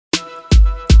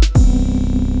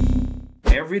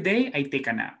every day I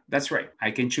take a nap. That's right.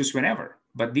 I can choose whenever.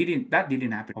 But that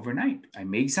didn't happen overnight. I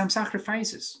made some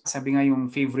sacrifices. Sabi nga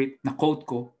yung favorite na quote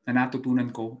ko na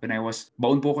natutunan ko when I was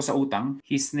baon po ko sa utang.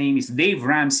 His name is Dave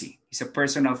Ramsey. He's a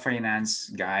personal finance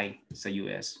guy sa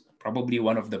US. Probably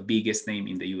one of the biggest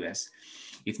name in the US,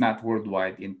 if not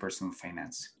worldwide, in personal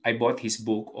finance. I bought his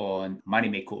book on money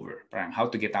makeover, parang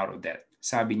how to get out of debt.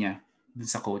 Sabi niya,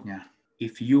 dun sa quote niya,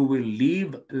 if you will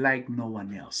live like no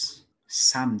one else,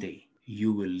 someday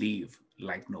you will live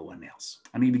like no one else.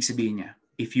 Ano ibig sabihin niya?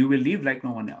 If you will live like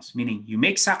no one else, meaning you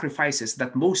make sacrifices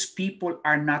that most people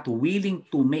are not willing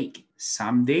to make,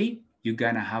 someday you're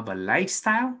gonna have a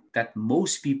lifestyle that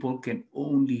most people can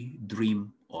only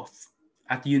dream of.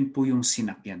 At yun po yung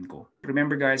sinakyan ko.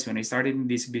 Remember guys, when I started in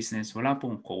this business, wala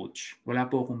pong coach, wala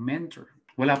po akong mentor,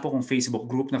 wala po akong Facebook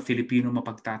group na Filipino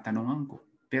mapagtatanungan ko.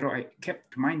 Pero I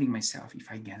kept reminding myself, if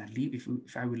I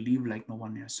will live like no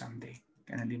one else someday,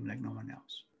 gonna live like no one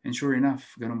else. And sure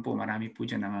enough, ganun po, marami po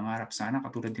dyan nangangarap sana,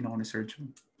 katulad din ako ni Sir Jon.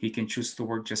 He can choose to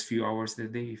work just few hours a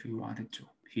day if he wanted to.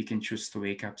 He can choose to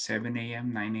wake up 7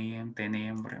 a.m., 9 a.m., 10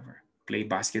 a.m., whatever. Play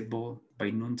basketball by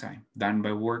noontime, done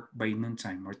by work by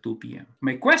noontime or 2 p.m.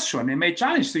 My question and my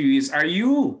challenge to you is, are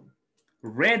you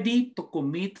ready to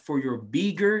commit for your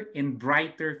bigger and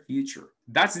brighter future?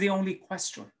 That's the only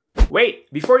question. Wait,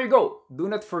 before you go, do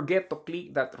not forget to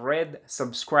click that red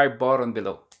subscribe button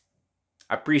below.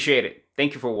 Appreciate it.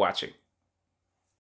 Thank you for watching.